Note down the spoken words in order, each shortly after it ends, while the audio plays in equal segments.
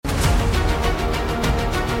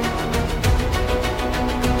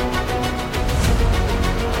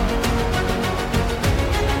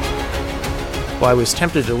Well, I was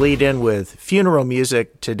tempted to lead in with funeral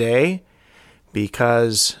music today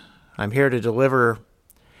because I'm here to deliver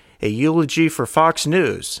a eulogy for Fox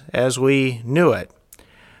News as we knew it.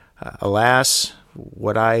 Alas,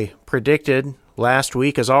 what I predicted last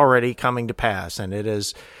week is already coming to pass, and it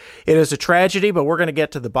is a tragedy, but we're going to get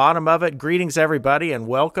to the bottom of it. Greetings, everybody, and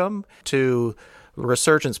welcome to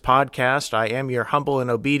Resurgence Podcast. I am your humble and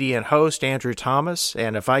obedient host, Andrew Thomas,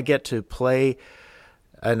 and if I get to play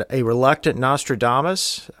a reluctant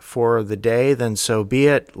Nostradamus for the day, then so be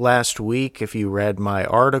it. Last week, if you read my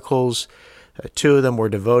articles, two of them were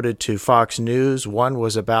devoted to Fox News. One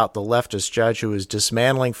was about the leftist judge who was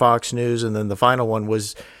dismantling Fox News, and then the final one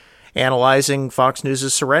was analyzing Fox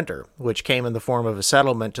News' surrender, which came in the form of a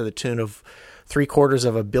settlement to the tune of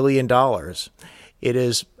 $750 million. It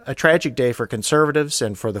is a tragic day for conservatives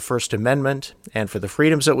and for the First Amendment and for the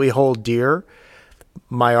freedoms that we hold dear.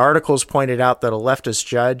 My articles pointed out that a leftist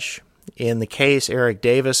judge in the case, Eric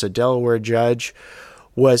Davis, a Delaware judge,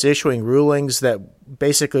 was issuing rulings that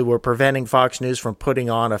basically were preventing Fox News from putting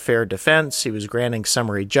on a fair defense. He was granting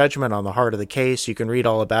summary judgment on the heart of the case. You can read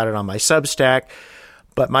all about it on my Substack.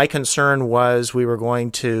 But my concern was we were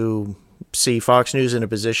going to see Fox News in a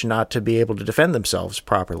position not to be able to defend themselves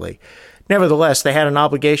properly. Nevertheless, they had an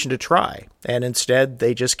obligation to try, and instead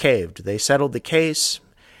they just caved. They settled the case.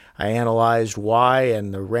 I analyzed why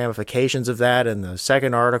and the ramifications of that in the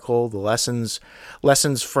second article, the lessons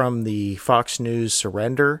from the Fox News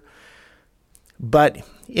surrender. But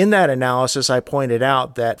in that analysis, I pointed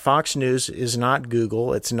out that Fox News is not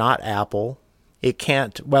Google, it's not Apple. It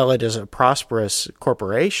can't, while it is a prosperous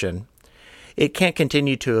corporation, it can't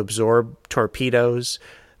continue to absorb torpedoes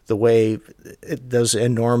the way those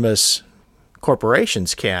enormous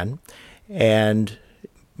corporations can. And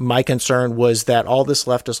my concern was that all this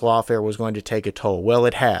leftist lawfare was going to take a toll. Well,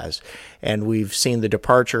 it has. And we've seen the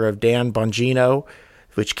departure of Dan Bongino,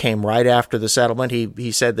 which came right after the settlement.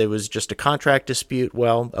 He said there was just a contract dispute.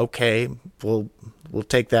 Well, okay, we'll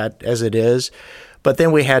take that as it is. But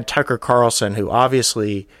then we had Tucker Carlson, who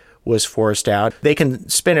obviously was forced out. They can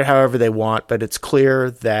spin it however they want, but it's clear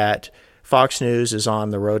that Fox News is on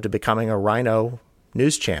the road to becoming a RINO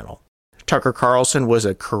news channel. Tucker Carlson was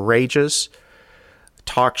a courageous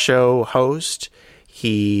talk show host.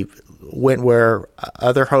 He went where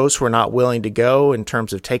other hosts were not willing to go in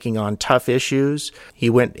terms of taking on tough issues. He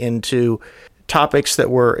went into topics that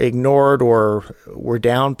were ignored or were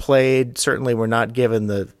downplayed, certainly were not given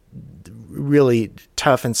the really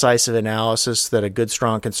tough, incisive analysis that a good,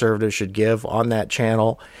 strong conservative should give on that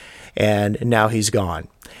channel. And now he's gone.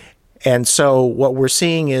 And so what we're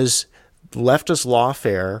seeing is leftist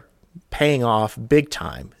lawfare paying off big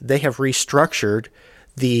time. They have restructured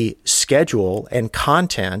the schedule and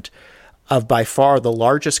content of by far the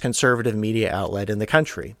largest conservative media outlet in the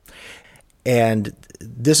country. And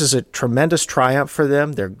this is a tremendous triumph for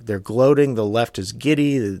them. They're gloating. The left is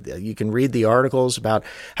giddy. You can read the articles about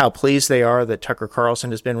how pleased they are that Tucker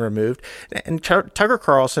Carlson has been removed. And Tucker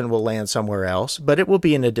Carlson will land somewhere else, but it will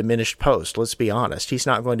be in a diminished post. Let's be honest. He's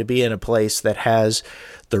not going to be in a place that has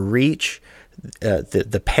the reach,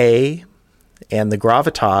 the pay, and the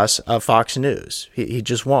gravitas of Fox News. He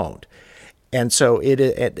just won't. And so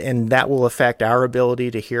and that will affect our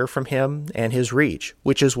ability to hear from him and his reach,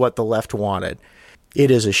 which is what the left wanted.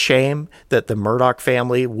 It is a shame that the Murdoch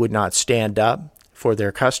family would not stand up for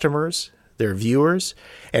their customers, their viewers,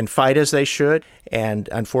 and fight as they should. And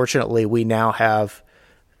unfortunately, we now have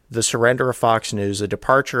the surrender of Fox News, the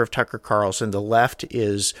departure of Tucker Carlson. The left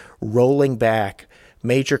is rolling back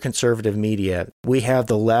major conservative media. We have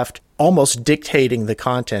the left almost dictating the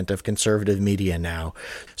content of conservative media now.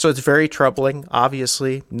 So it's very troubling,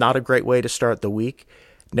 obviously, not a great way to start the week.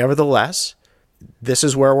 Nevertheless, this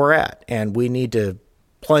is where we're at, and we need to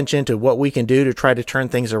plunge into what we can do to try to turn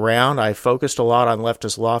things around. I focused a lot on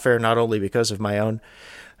leftist lawfare, not only because of my own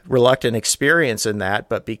reluctant experience in that,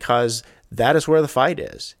 but because that is where the fight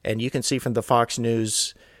is. And you can see from the Fox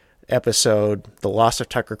News episode, the loss of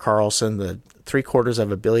Tucker Carlson, the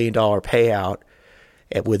 $750 million payout,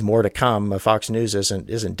 with more to come. Fox News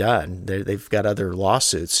isn't done. They've got other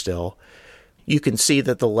lawsuits still. You can see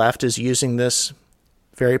that the left is using this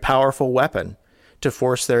very powerful weapon to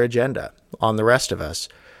force their agenda on the rest of us.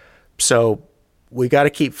 So we got to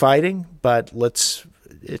keep fighting, but let's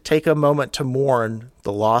take a moment to mourn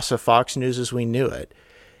the loss of Fox News as we knew it.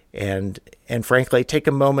 And frankly, take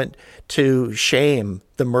a moment to shame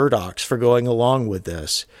the Murdochs for going along with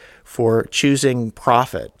this, for choosing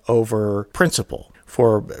profit over principle,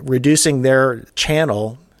 for reducing their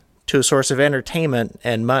channel to a source of entertainment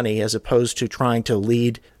and money as opposed to trying to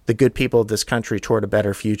lead the good people of this country toward a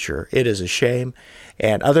better future. It is a shame.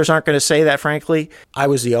 And others aren't going to say that, frankly. I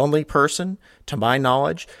was the only person, to my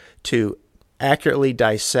knowledge, to accurately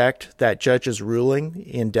dissect that judge's ruling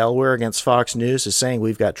in Delaware against Fox News as saying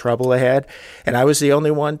we've got trouble ahead. And I was the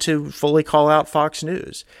only one to fully call out Fox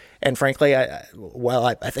News. And frankly, I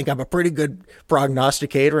think I'm a pretty good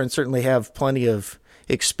prognosticator and certainly have plenty of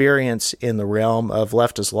experience in the realm of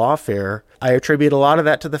leftist lawfare. I attribute a lot of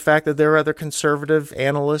that to the fact that there are other conservative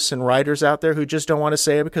analysts and writers out there who just don't want to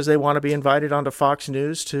say it because they want to be invited onto Fox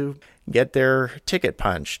News to get their ticket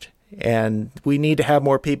punched. And we need to have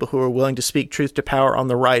more people who are willing to speak truth to power on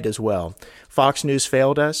the right as well. Fox News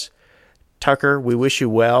failed us. Tucker, we wish you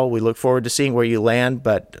well. We look forward to seeing where you land,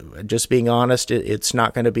 but just being honest, it's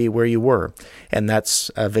not going to be where you were. And that's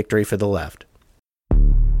a victory for the left.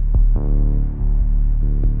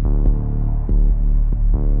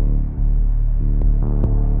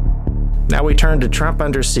 Now we turn to Trump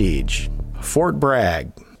under siege. Fort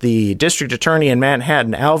Bragg. The district attorney in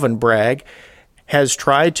Manhattan, Alvin Bragg, has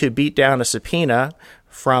tried to beat down a subpoena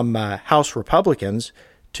from House Republicans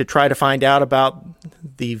to try to find out about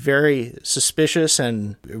the very suspicious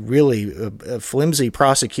and really flimsy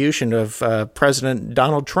prosecution of President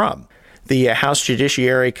Donald Trump. The House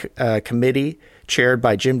Judiciary Committee, chaired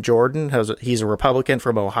by Jim Jordan, he's a Republican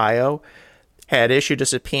from Ohio, had issued a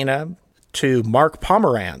subpoena to Mark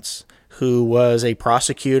Pomerantz, who was a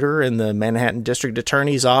prosecutor in the Manhattan District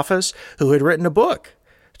Attorney's Office, who had written a book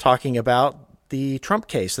talking about the Trump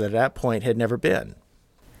case that at that point had never been.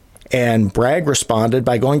 And Bragg responded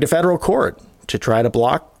by going to federal court to try to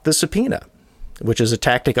block the subpoena, which is a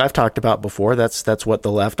tactic I've talked about before. That's what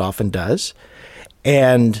the left often does.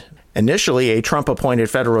 And initially, a Trump-appointed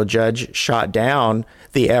federal judge shot down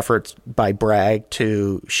the efforts by Bragg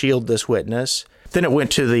to shield this witness. Then it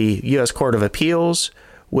went to the U.S. Court of Appeals,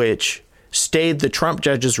 which stayed the Trump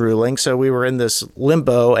judge's ruling. So we were in this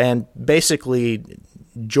limbo, and basically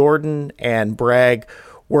Jordan and Bragg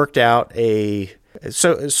worked out a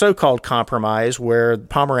so-called compromise where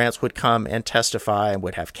Pomerantz would come and testify and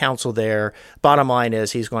would have counsel there. Bottom line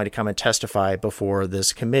is he's going to come and testify before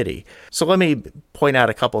this committee. So let me point out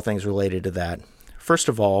a couple things related to that. First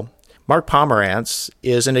of all, Mark Pomerantz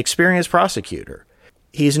is an experienced prosecutor.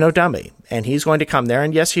 He's no dummy, and he's going to come there,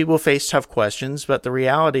 and yes, he will face tough questions, but the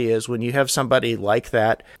reality is when you have somebody like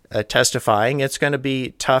that testifying, it's going to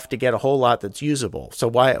be tough to get a whole lot that's usable. So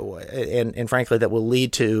why, and frankly, that will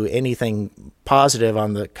lead to anything positive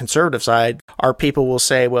on the conservative side. Our people will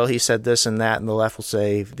say, well, he said this and that, and the left will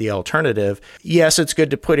say the alternative. Yes, it's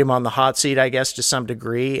good to put him on the hot seat, I guess, to some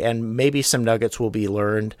degree, and maybe some nuggets will be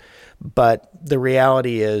learned. But the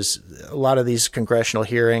reality is a lot of these congressional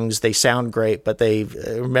hearings, they sound great, but they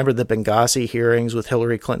remember the Benghazi hearings with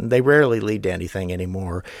Hillary Clinton. They rarely lead to anything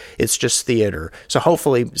anymore. It's just theater. So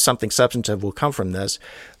hopefully something substantive will come from this.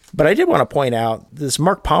 But I did want to point out this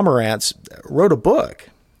Mark Pomerantz wrote a book,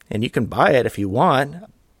 and you can buy it if you want.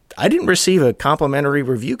 I didn't receive a complimentary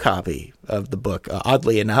review copy of the book,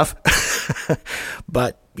 oddly enough,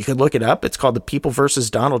 but you can look it up. It's called The People versus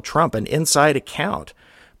Donald Trump, an Inside Account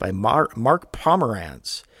by Mark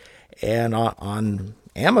Pomerantz, and on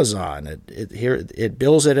Amazon, it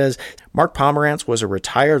bills it as Mark Pomerantz was a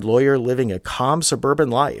retired lawyer living a calm suburban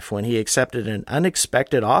life when he accepted an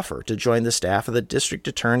unexpected offer to join the staff of the District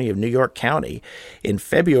Attorney of New York County in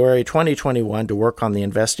February 2021 to work on the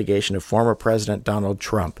investigation of former President Donald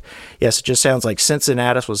Trump. Yes, it just sounds like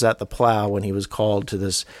Cincinnatus was at the plow when he was called to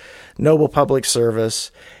this noble public service.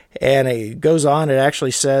 And it goes on, it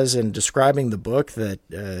actually says in describing the book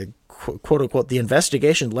that, quote unquote, the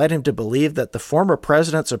investigation led him to believe that the former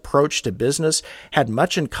president's approach to business had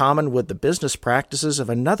much in common with the business practices of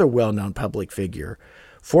another well-known public figure,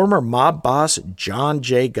 former mob boss John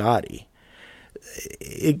J. Gotti.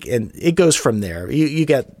 And it goes from there. You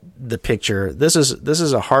get the picture. This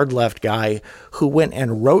is a hard left guy who went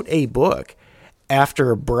and wrote a book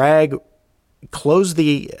after Bragg closed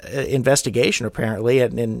the investigation, apparently,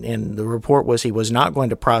 and the report was he was not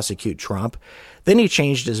going to prosecute Trump. Then he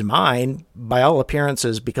changed his mind, by all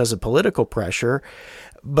appearances, because of political pressure.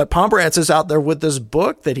 But Pomerantz is out there with this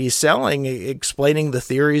book that he's selling, explaining the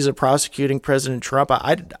theories of prosecuting President Trump.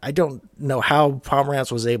 I don't know how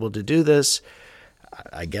Pomerantz was able to do this.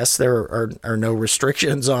 I guess there are no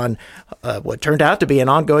restrictions on what turned out to be an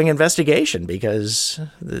ongoing investigation, because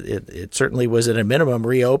it certainly was at a minimum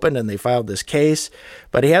reopened and they filed this case.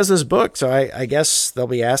 But he has this book, so I guess they'll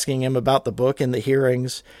be asking him about the book in the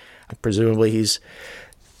hearings. Presumably he's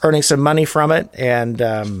earning some money from it, and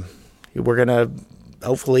we're going to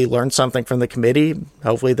hopefully learn something from the committee.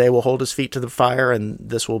 Hopefully they will hold his feet to the fire, and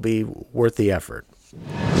this will be worth the effort.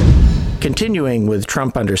 Continuing with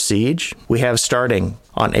Trump under siege, we have starting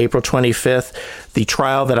on April 25th the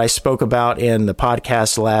trial that I spoke about in the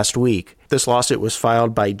podcast last week. This lawsuit was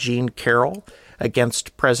filed by Jean Carroll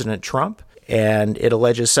against President Trump, and it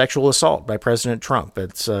alleges sexual assault by President Trump.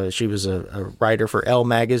 She was a writer for Elle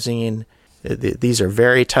magazine. These are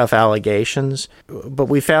very tough allegations, but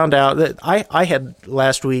we found out that I had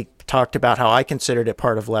last week talked about how I considered it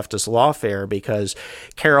part of leftist lawfare because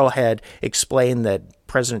Carroll had explained that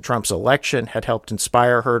President Trump's election had helped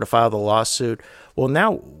inspire her to file the lawsuit. Well,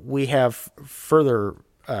 now we have further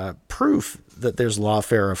proof that there's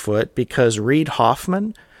lawfare afoot because Reid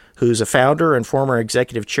Hoffman, who's a founder and former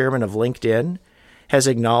executive chairman of LinkedIn, has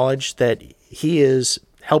acknowledged that he is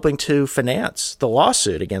helping to finance the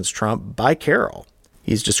lawsuit against Trump by Carroll.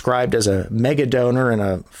 He's described as a mega donor in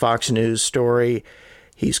a Fox News story.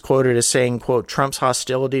 He's quoted as saying, quote, Trump's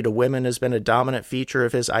hostility to women has been a dominant feature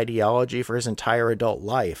of his ideology for his entire adult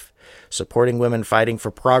life. Supporting women fighting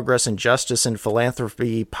for progress and justice in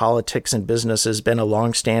philanthropy, politics, and business has been a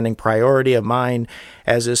longstanding priority of mine,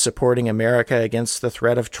 as is supporting America against the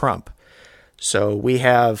threat of Trump. So we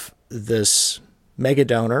have this mega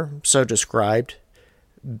donor, so described,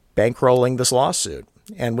 bankrolling this lawsuit.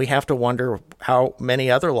 And we have to wonder how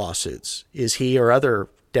many other lawsuits is he or other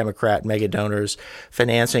Democrat mega donors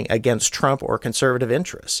financing against Trump or conservative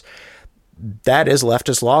interests. That is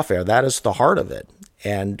leftist lawfare. That is the heart of it.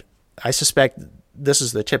 And I suspect this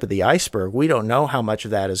is the tip of the iceberg. We don't know how much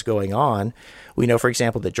of that is going on. We know, for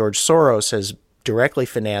example, that George Soros has directly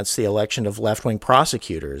financed the election of left-wing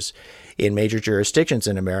prosecutors in major jurisdictions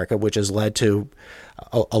in America, which has led to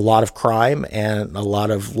a lot of crime and a lot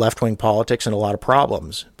of left-wing politics and a lot of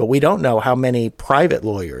problems. But we don't know how many private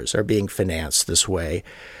lawyers are being financed this way.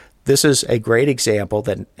 This is a great example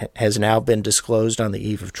that has now been disclosed on the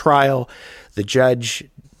eve of trial. The judge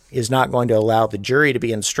is not going to allow the jury to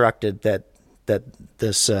be instructed that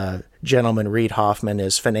this gentleman, Reid Hoffman,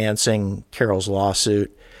 is financing Carroll's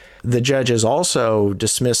lawsuit. The judge has also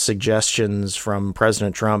dismissed suggestions from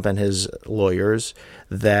President Trump and his lawyers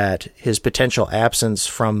that his potential absence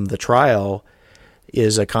from the trial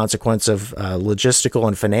is a consequence of logistical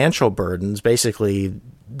and financial burdens. Basically,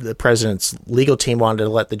 the president's legal team wanted to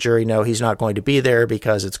let the jury know he's not going to be there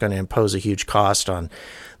because it's going to impose a huge cost on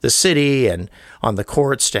the city and on the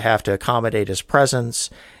courts to have to accommodate his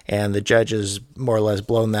presence. And the judge has more or less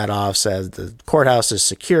blown that off, said the courthouse is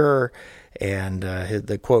secure. And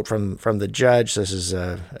the quote from the judge, this is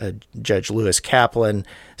Judge Lewis Kaplan,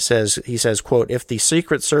 he says, quote, if the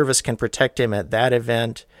Secret Service can protect him at that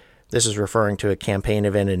event, this is referring to a campaign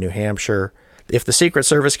event in New Hampshire. If the Secret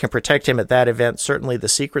Service can protect him at that event, certainly the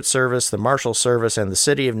Secret Service, the Marshal Service, and the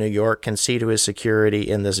City of New York can see to his security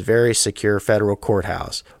in this very secure federal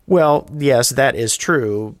courthouse. Well, yes, that is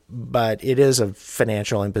true, but it is a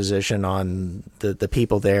financial imposition on the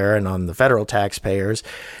people there and on the federal taxpayers.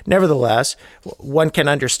 Nevertheless, one can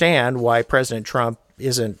understand why President Trump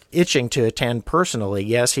isn't itching to attend personally.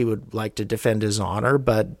 Yes, he would like to defend his honor,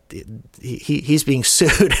 but he's being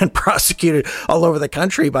sued and prosecuted all over the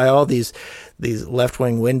country by all these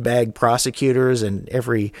left-wing windbag prosecutors and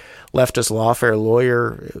every leftist lawfare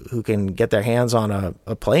lawyer who can get their hands on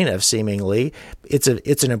a plaintiff, seemingly. It's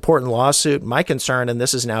an important lawsuit. My concern, and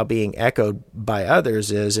this is now being echoed by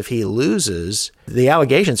others, is if he loses, the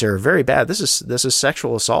allegations here are very bad. This is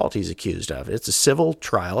sexual assault he's accused of. It's a civil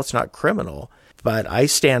trial. It's not criminal. But I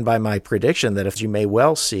stand by my prediction that if you may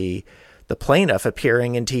well see the plaintiff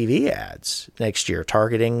appearing in TV ads next year,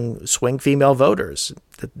 targeting swing female voters.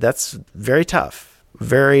 That's very tough,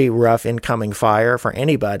 very rough incoming fire for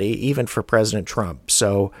anybody, even for President Trump.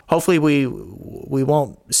 So hopefully we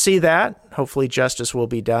won't see that. Hopefully justice will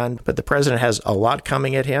be done. But the president has a lot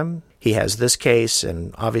coming at him. He has this case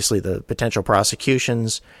and obviously the potential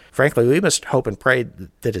prosecutions. Frankly, we must hope and pray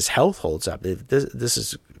that his health holds up.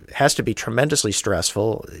 This has to be tremendously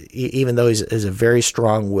stressful, even though he's a very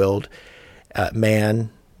strong-willed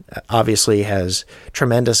man, obviously has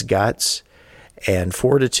tremendous guts and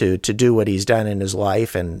fortitude to do what he's done in his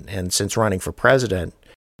life and since running for president.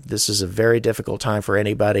 This is a very difficult time for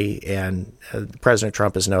anybody, and President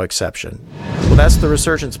Trump is no exception. Well, that's the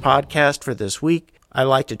Resurgence podcast for this week. I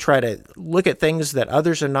like to try to look at things that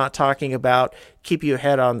others are not talking about, keep you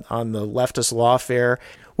ahead on the leftist lawfare.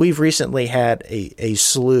 We've recently had a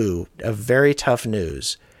slew of very tough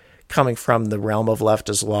news coming from the realm of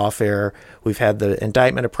leftist lawfare. We've had the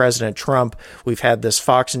indictment of President Trump. We've had this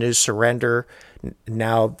Fox News surrender.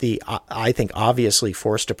 Now the, I think, obviously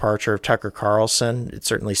forced departure of Tucker Carlson. It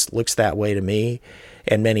certainly looks that way to me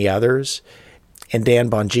and many others. And Dan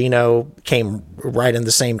Bongino came right in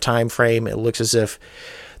the same time frame. It looks as if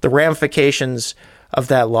the ramifications of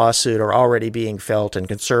that lawsuit are already being felt, and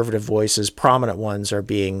conservative voices, prominent ones, are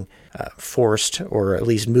being forced or at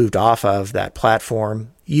least moved off of that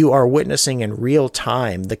platform. You are witnessing in real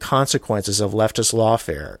time the consequences of leftist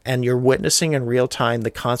lawfare, and you're witnessing in real time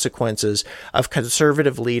the consequences of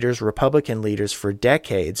conservative leaders, Republican leaders for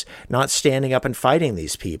decades not standing up and fighting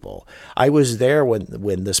these people. I was there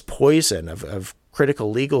when this poison of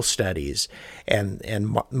critical legal studies and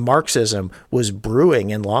Marxism was brewing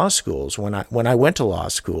in law schools when I went to law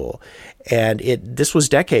school. And this was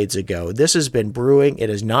decades ago. This has been brewing. It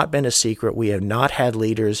has not been a secret. We have not had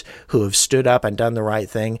leaders who have stood up and done the right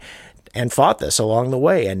thing and fought this along the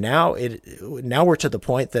way. And now we're to the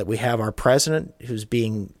point that we have our president who's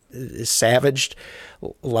being savaged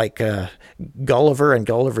like Gulliver and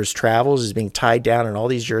Gulliver's Travels, is being tied down in all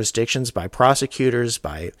these jurisdictions by prosecutors,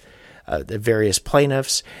 by the various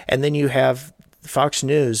plaintiffs. And then you have Fox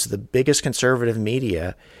News, the biggest conservative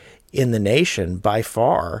media in the nation by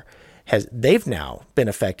far, they've now been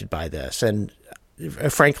affected by this. And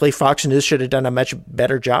frankly, Fox News should have done a much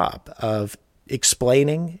better job of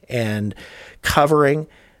explaining and covering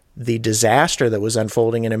the disaster that was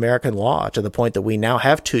unfolding in American law, to the point that we now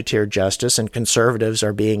have two-tier justice and conservatives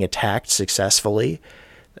are being attacked successfully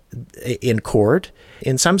in court.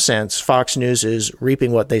 In some sense, Fox News is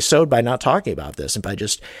reaping what they sowed by not talking about this and by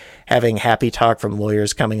just having happy talk from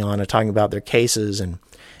lawyers coming on and talking about their cases, and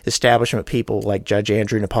establishment people like Judge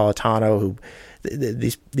Andrew Napolitano, who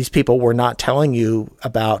these people were not telling you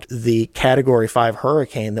about the Category 5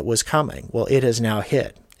 hurricane that was coming. Well, it has now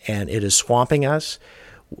hit, and it is swamping us,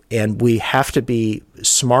 and we have to be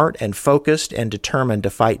smart and focused and determined to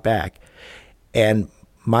fight back. And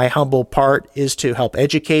my humble part is to help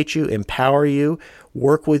educate you, empower you,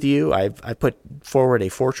 work with you. I put forward a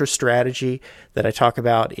fortress strategy that I talk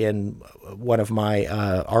about in one of my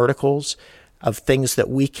articles of things that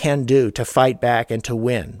we can do to fight back and to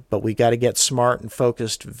win. But we got to get smart and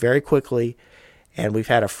focused very quickly. And we've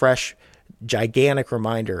had a fresh, gigantic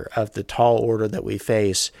reminder of the tall order that we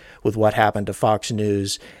face with what happened to Fox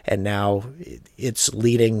News, and now its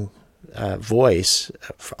leading voice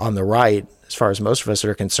on the right, as far as most of us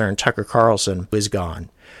are concerned, Tucker Carlson, is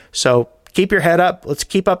gone. So keep your head up. Let's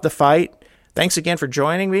keep up the fight. Thanks again for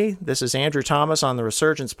joining me. This is Andrew Thomas on the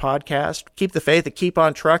Resurgence Podcast. Keep the faith and keep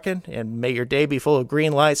on trucking, and may your day be full of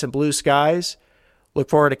green lights and blue skies. Look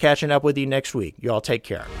forward to catching up with you next week. You all take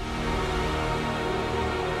care.